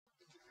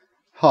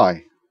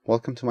Hi,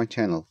 welcome to my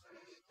channel.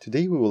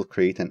 Today we will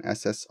create an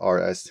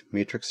SSRS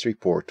matrix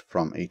report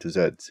from A to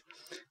Z,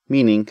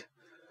 meaning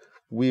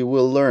we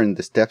will learn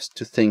the steps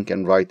to think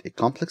and write a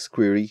complex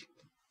query,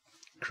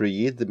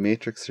 create the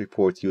matrix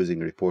report using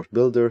Report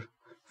Builder,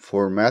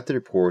 format the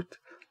report.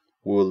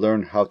 We will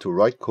learn how to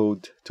write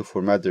code to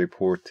format the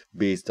report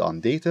based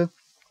on data,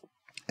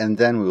 and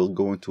then we will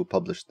go into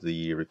publish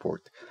the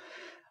report.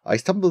 I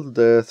stumbled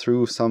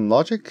through some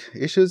logic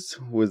issues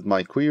with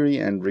my query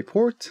and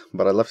report,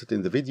 but I left it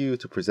in the video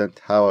to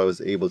present how I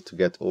was able to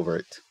get over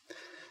it.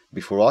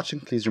 Before watching,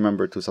 please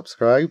remember to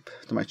subscribe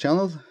to my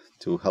channel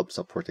to help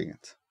supporting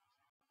it.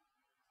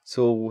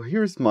 So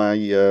here's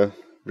my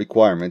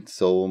requirement.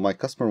 So my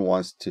customer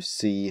wants to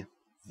see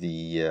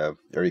a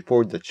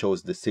report that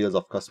shows the sales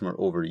of customer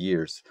over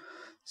years.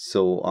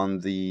 So on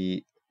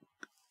the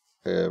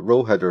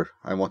row header,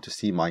 I want to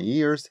see my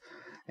years.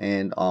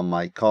 And on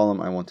my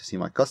column, I want to see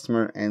my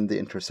customer, and the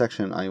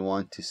intersection, I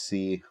want to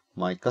see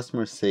my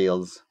customer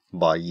sales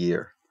by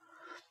year,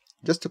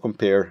 just to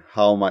compare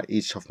how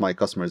each of my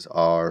customers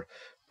are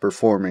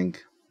performing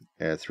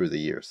through the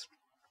years.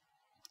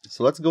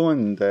 So let's go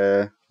and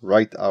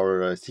write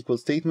our SQL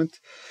statement.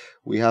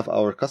 We have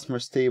our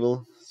customers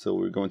table, so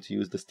we're going to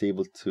use this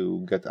table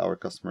to get our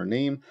customer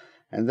name,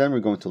 and then we're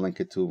going to link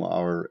it to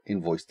our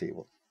invoice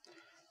table.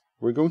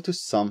 We're going to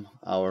sum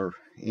our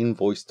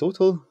invoice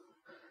total.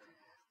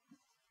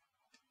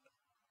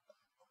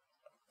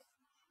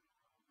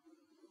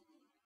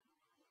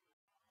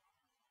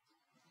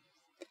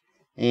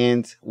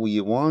 And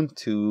we want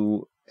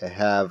to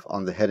have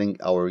on the heading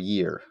our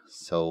year.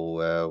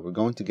 So we're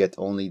going to get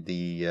only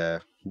the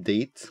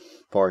date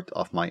part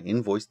of my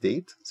invoice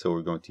date. So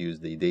we're going to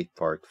use the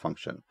Datepart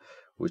function,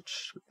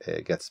 which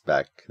gets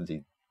back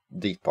the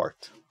date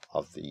part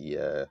of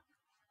the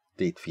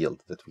date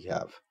field that we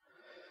have.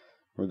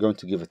 We're going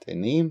to give it a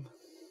name.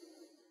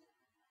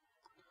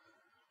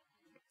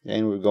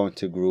 And we're going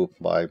to group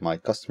by my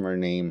customer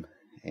name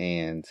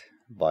and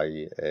by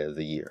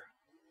the year.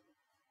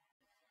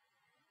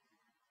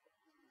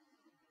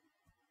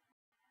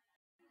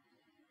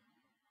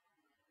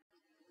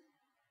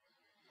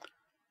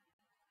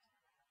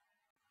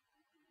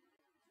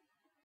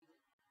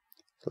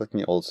 So let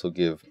me also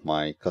give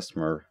my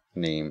customer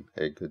name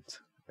a good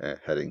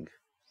heading.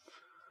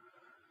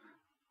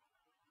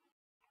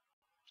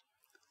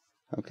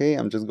 Okay,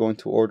 I'm just going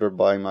to order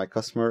by my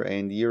customer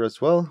and year as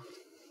well,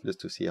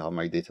 just to see how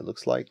my data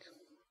looks like.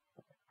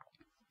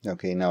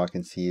 Okay, now I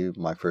can see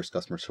my first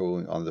customer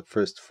showing on the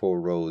first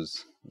 4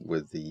 rows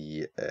with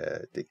the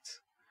dates.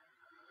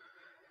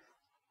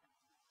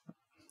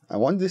 I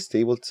want this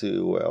table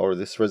to, or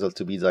this result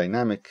to be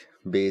dynamic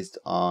based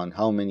on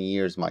how many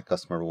years my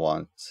customer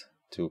wants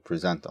to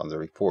present on the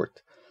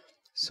report.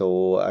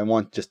 So I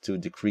want just to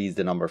decrease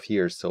the number of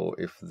years. So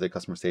if the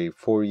customer say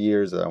 4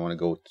 years, I want to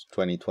go to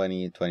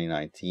 2020,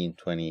 2019,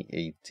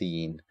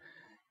 2018,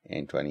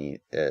 and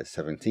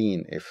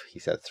 2017. If he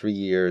said 3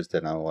 years,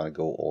 then I want to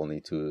go only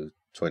to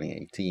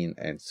 2018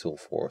 and so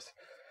forth.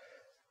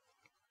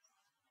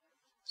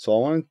 So I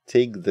want to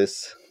take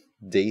this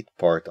date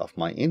part of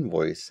my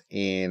invoice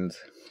and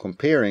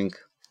comparing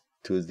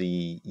to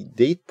the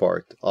date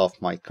part of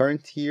my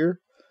current year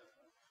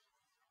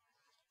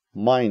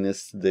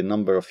minus the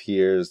number of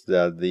years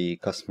that the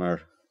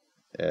customer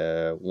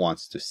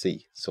wants to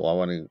see. So I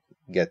want to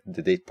get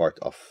the date part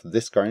of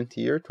this current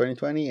year,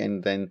 2020,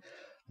 and then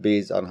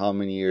based on how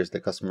many years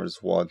the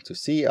customers want to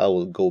see, I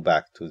will go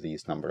back to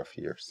these number of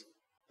years.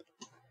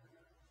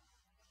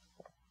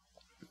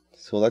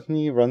 So let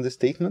me run this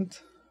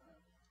statement.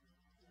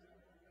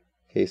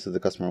 Okay, so the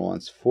customer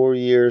wants 4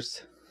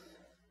 years.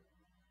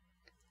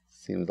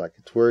 Seems like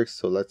it works,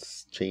 so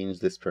let's change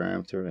this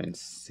parameter and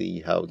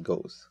see how it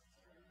goes.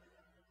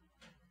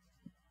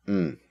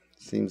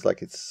 Seems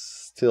like it's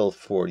still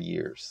 4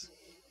 years.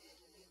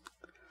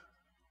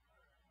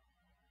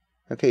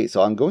 Okay,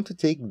 so I'm going to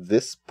take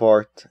this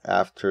part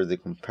after the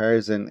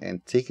comparison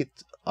and take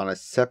it on a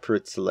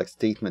separate select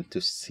statement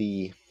to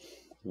see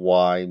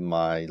why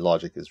my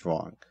logic is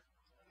wrong.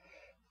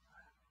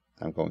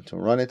 I'm going to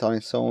run it on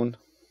its own.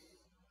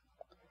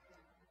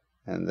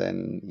 And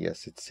then,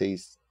 yes, it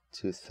says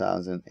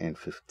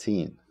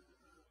 2015.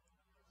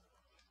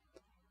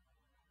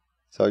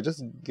 So I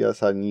just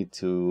guess I need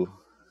to,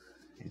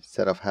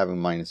 instead of having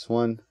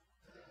 -1,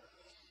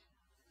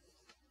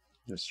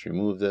 just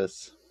remove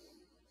this.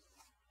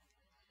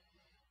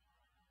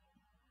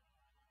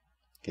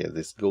 Okay,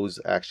 this goes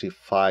actually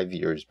 5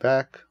 years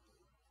back.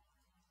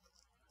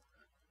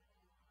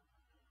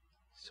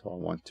 So I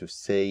want to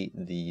say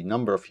the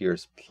number of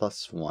years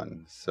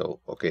 +1. So,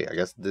 okay, I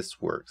guess this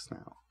works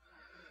now.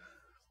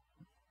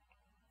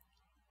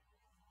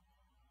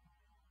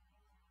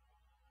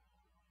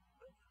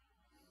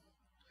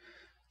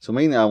 So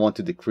mainly I want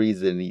to decrease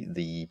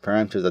the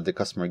parameters that the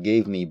customer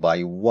gave me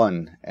by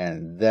 1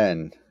 and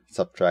then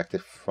subtract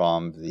it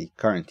from the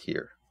current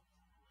year.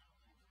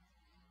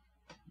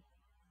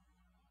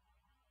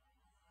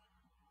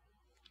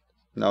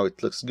 Now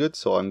it looks good,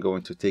 so I'm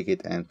going to take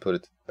it and put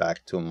it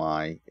back to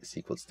my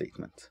SQL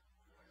statement.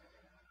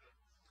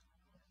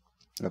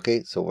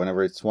 Okay, so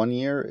whenever it's 1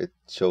 year, it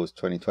shows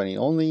 2020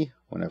 only.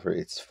 Whenever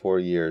it's 4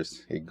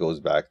 years, it goes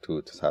back to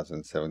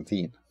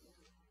 2017.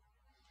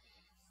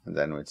 And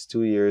then when it's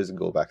 2 years,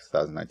 go back to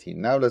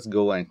 2019. Now let's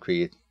go and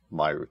create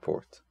my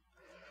report.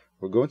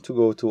 We're going to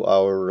go to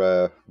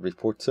our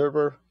report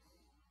server.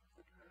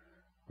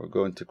 We're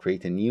going to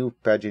create a new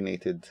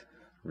paginated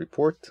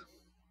report.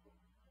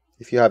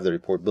 If you have the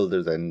report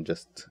builder, then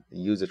just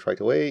use it right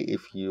away.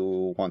 If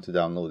you want to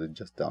download it,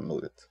 just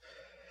download it.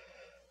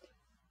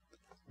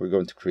 We're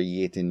going to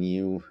create a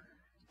new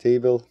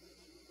table,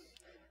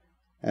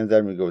 and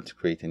then we're going to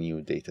create a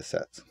new data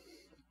set.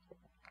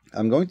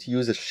 I'm going to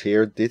use a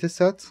shared data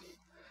set.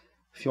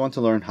 If you want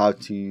to learn how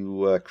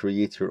to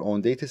create your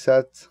own data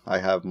set, I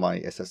have my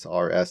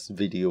SSRS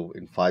video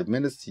in 5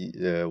 minutes,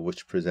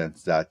 which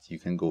presents that. You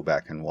can go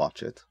back and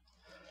watch it.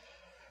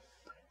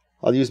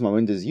 I'll use my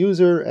Windows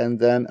user, and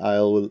then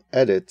I will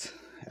edit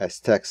as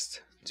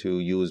text to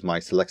use my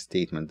select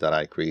statement that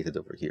I created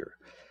over here.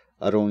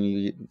 I don't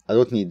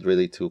need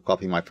really to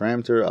copy my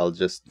parameter. I'll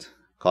just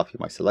copy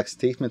my select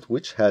statement,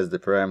 which has the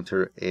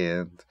parameter,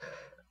 and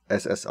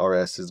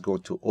SSRS is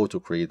going to auto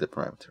create the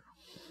parameter.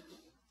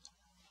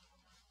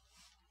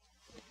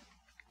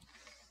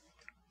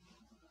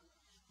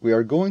 We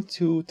are going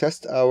to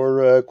test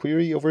our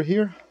query over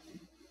here.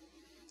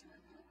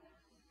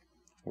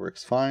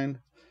 Works fine.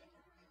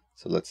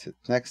 So let's hit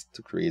next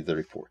to create the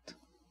report.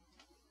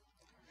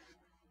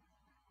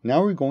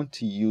 Now we're going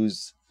to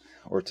use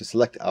or to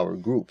select our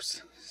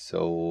groups.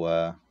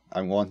 So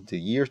I want the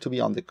year to be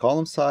on the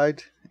column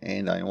side,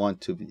 and I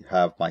want to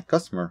have my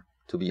customer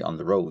to be on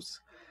the rows,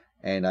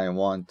 and I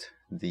want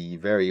the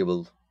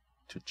variable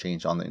to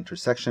change on the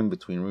intersection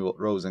between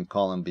rows and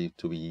column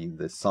to be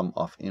the sum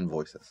of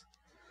invoices.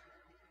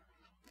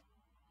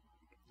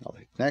 I'll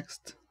hit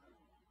next.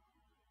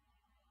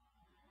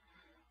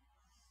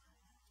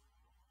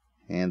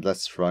 And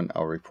let's run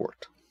our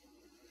report.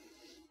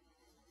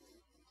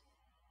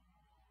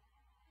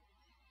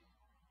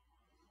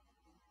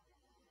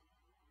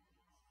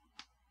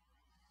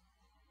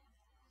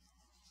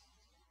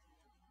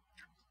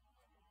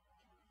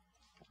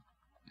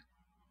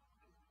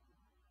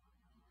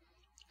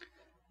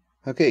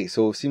 Okay,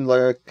 so it seems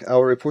like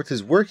our report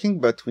is working,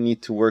 but we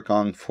need to work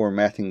on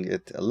formatting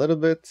it a little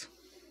bit.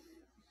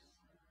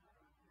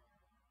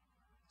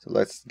 So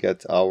let's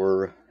get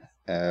our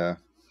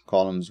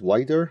columns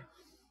wider.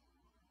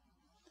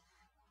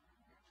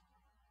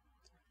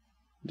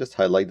 Just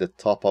highlight the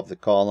top of the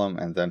column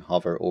and then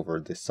hover over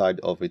the side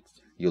of it.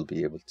 You'll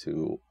be able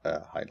to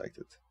highlight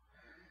it.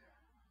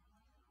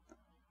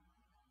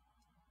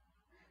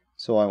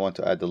 So I want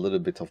to add a little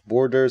bit of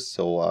borders,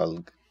 so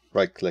I'll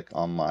right click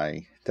on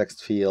my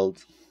text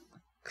field,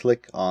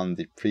 click on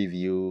the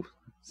preview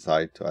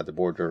side to add a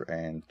border,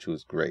 and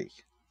choose gray.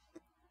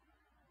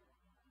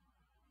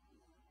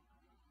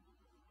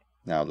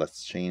 Now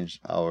let's change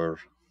our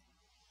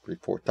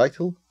report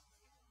title.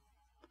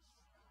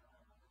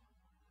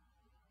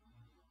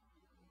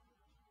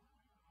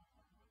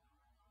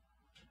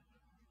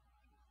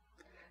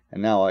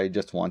 And now I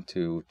just want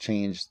to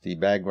change the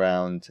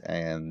background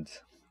and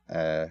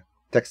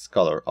text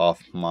color of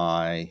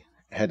my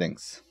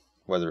headings,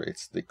 whether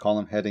it's the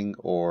column heading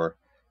or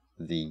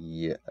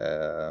the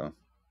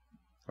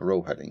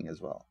row heading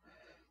as well.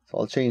 So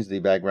I'll change the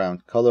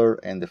background color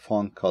and the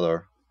font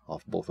color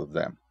of both of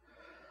them.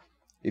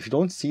 If you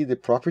don't see the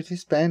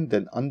properties pane,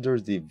 then under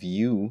the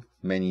view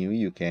menu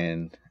you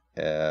can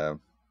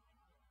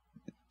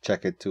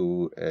check it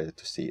to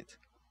see it.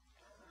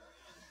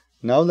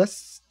 Now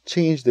let's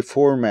change the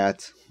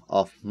format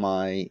of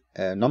my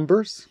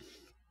numbers.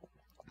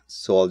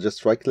 So I'll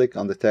just right click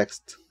on the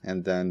text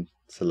and then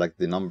select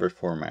the number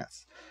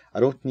formats. I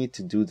don't need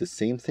to do the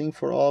same thing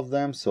for all of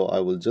them, so I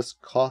will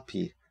just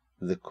copy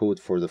the code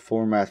for the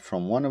format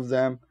from one of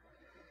them,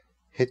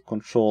 hit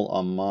Control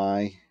on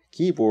my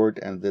keyboard,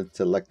 and then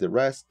select the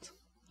rest.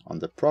 On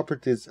the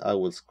properties, I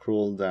will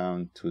scroll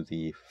down to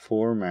the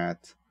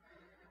format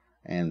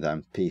and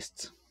then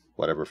paste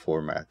whatever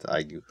format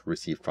I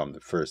received from the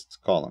first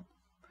column.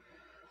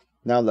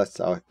 Now let's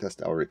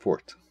test our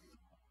report.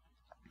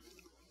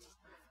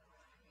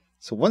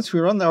 So once we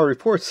run our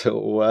report,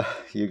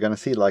 you're gonna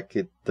see like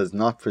it does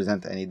not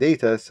present any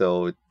data,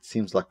 so it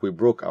seems like we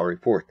broke our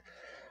report.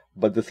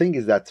 But the thing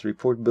is that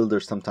report builder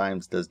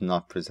sometimes does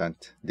not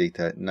present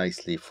data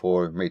nicely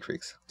for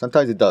matrix.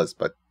 Sometimes it does,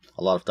 but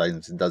a lot of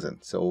times it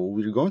doesn't. So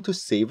we're going to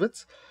save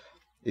it.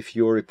 If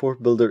your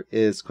report builder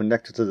is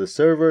connected to the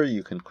server,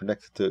 you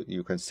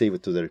can save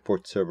it to the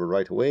report server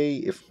right away.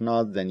 If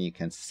not, then you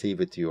can save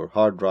it to your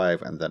hard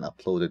drive and then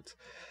upload it.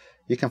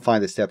 You can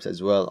find the steps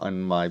as well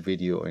on my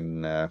video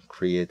in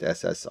Create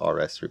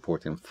SSRS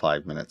Report in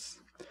 5 minutes.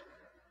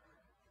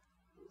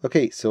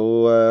 Okay,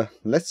 so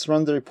let's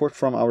run the report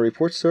from our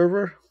report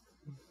server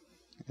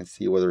and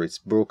see whether it's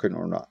broken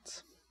or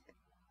not.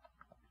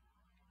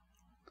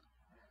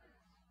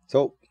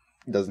 So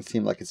it doesn't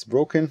seem like it's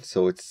broken,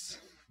 so it's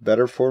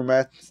better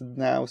formatted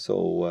now.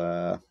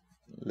 So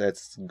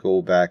let's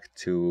go back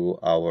to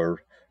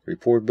our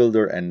report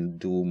builder and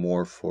do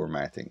more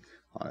formatting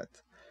on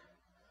it.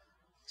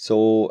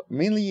 So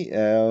mainly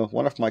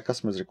one of my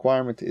customers'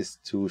 requirement is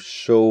to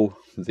show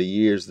the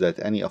years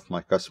that any of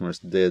my customers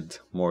did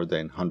more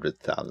than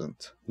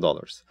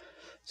 $100,000.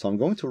 So I'm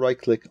going to right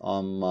click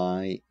on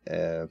my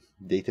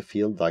data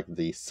field, like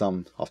the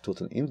sum of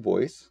total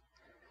invoice.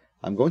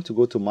 I'm going to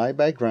go to my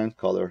background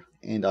color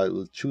and I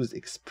will choose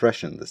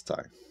expression this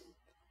time.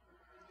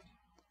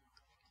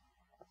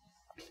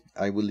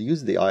 I will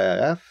use the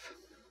IIF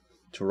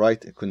to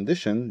write a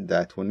condition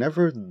that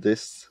whenever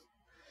this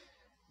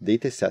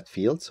dataset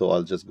field, so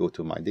I'll just go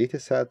to my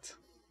dataset,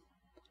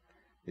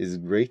 is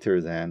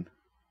greater than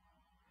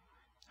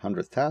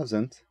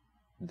 100,000,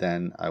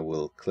 then I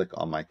will click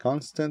on my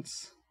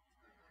constants,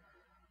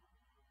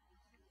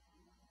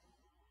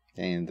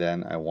 and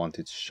then I want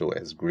it to show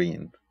as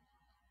green.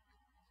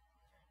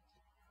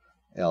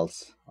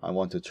 Else I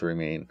want it to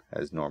remain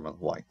as normal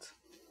white.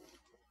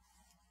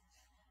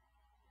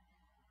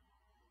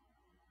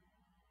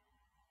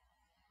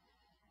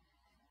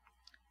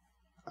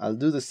 I'll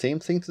do the same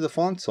thing to the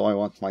font, so I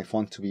want my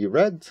font to be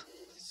red.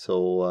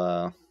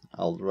 So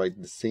I'll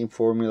write the same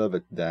formula,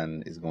 but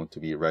then it's going to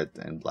be red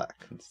and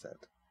black instead.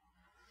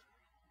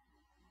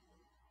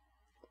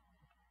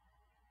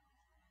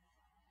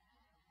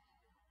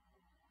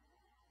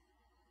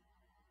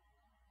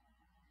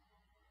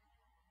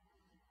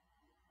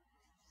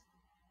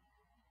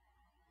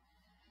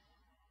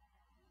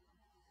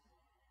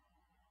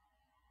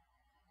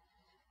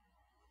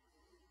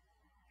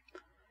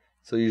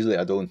 So usually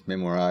I don't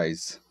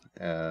memorize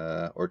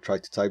or try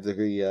to type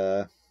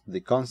the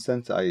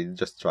constant. I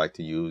just try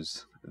to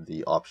use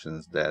the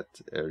options that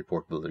a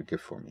report builder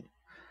gives for me.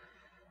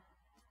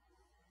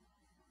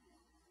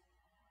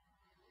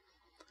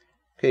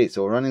 Okay,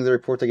 so running the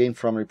report again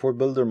from report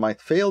builder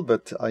might fail,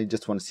 but I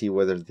just want to see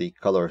whether the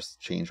colors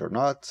change or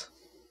not.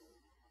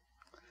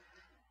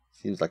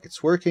 Seems like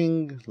it's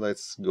working.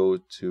 Let's go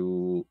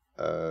to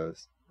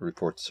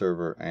report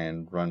server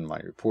and run my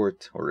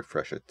report or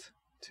refresh it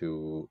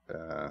to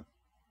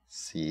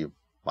see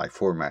my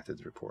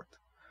formatted report.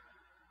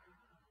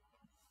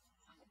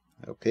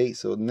 Okay,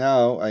 so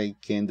now I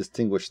can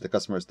distinguish the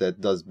customers that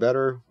does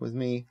better with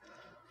me.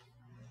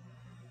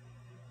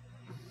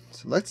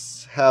 So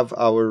let's have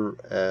our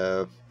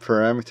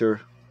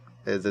parameter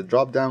as a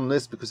drop-down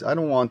list, because I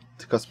don't want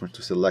the customer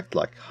to select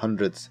like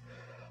hundreds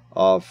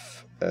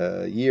of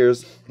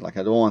years. Like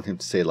I don't want him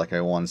to say like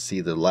I want to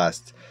see the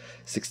last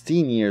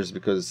 16 years,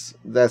 because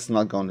that's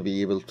not going to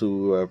be able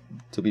to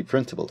be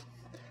printable.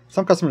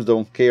 Some customers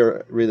don't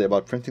care really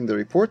about printing the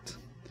report.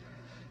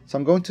 So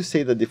I'm going to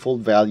say the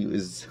default value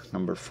is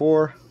number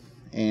 4,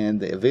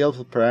 and the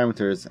available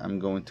parameters I'm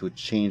going to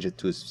change it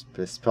to a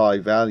specify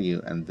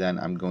value, and then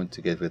I'm going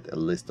to give it a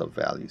list of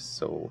values.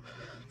 So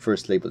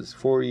first label is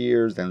 4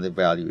 years, and the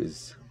value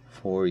is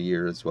 4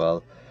 years as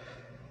well.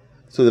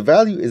 So the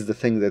value is the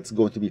thing that's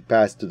going to be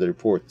passed to the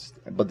report,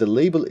 but the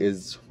label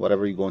is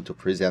whatever you're going to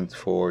present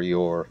for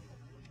your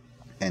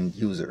end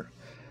user.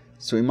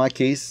 So in my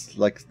case,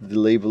 like the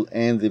label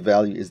and the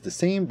value is the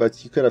same,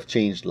 but you could have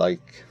changed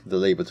like the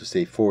label to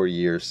say 4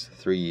 years,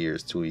 3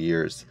 years, 2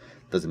 years.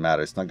 Doesn't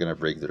matter. It's not going to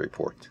break the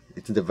report.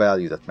 It's the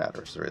value that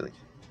matters, really.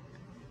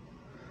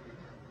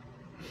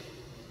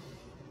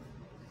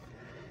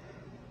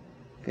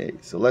 Okay,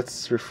 so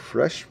let's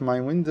refresh my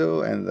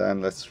window and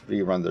then let's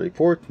rerun the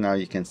report. Now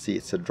you can see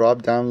it's a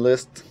drop-down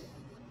list.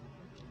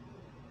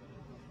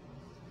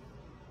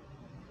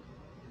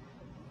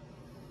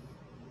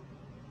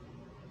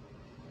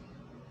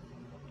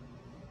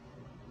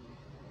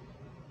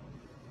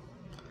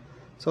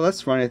 So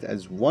let's run it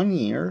as 1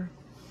 year.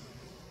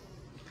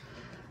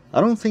 I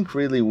don't think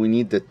really we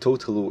need the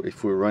total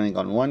if we're running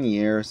on 1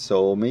 year,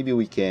 so maybe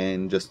we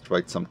can just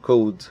write some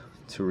code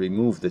to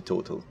remove the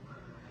total.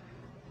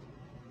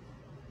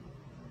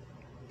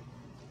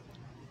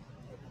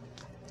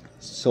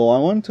 So I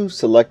want to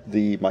select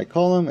my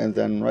column and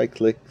then right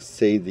click,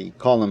 say the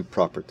column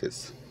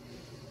properties.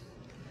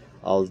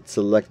 I'll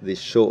select the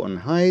show on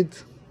hide,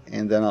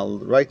 and then I'll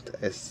write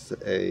a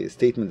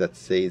statement that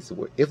says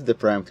if the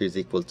parameter is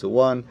equal to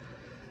 1,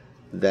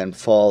 then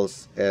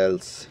false,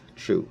 else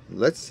true.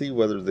 Let's see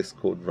whether this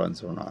code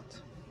runs or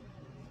not.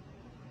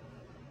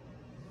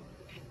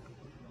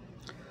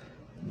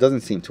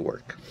 Doesn't seem to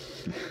work.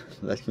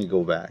 Let me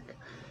go back.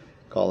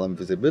 Column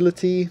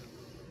visibility,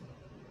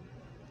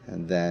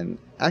 and then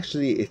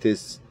actually it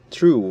is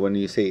true. When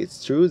you say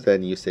it's true,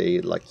 then you say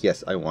like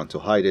yes, I want to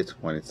hide it.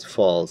 When it's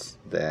false,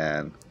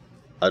 then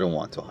I don't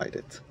want to hide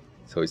it.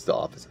 So it's the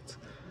opposite.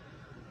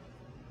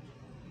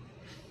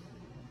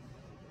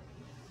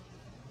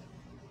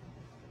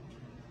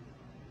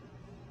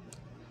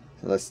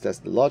 So let's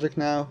test the logic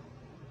now.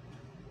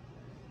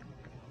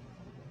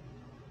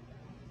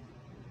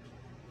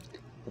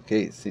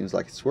 Okay, it seems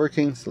like it's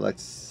working. So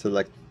let's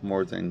select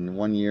more than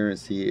 1 year and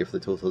see if the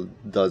total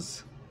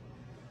does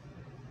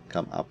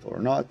come up or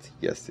not.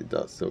 Yes, it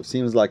does. So it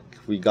seems like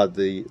we got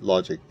the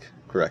logic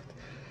correct.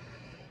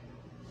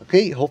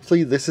 Okay,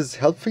 hopefully this is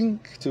helping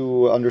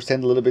to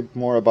understand a little bit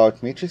more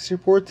about matrix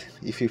report.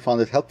 If you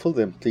found it helpful,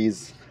 then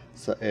please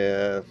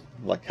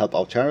help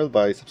our channel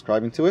by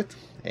subscribing to it,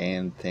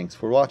 and thanks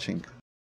for watching.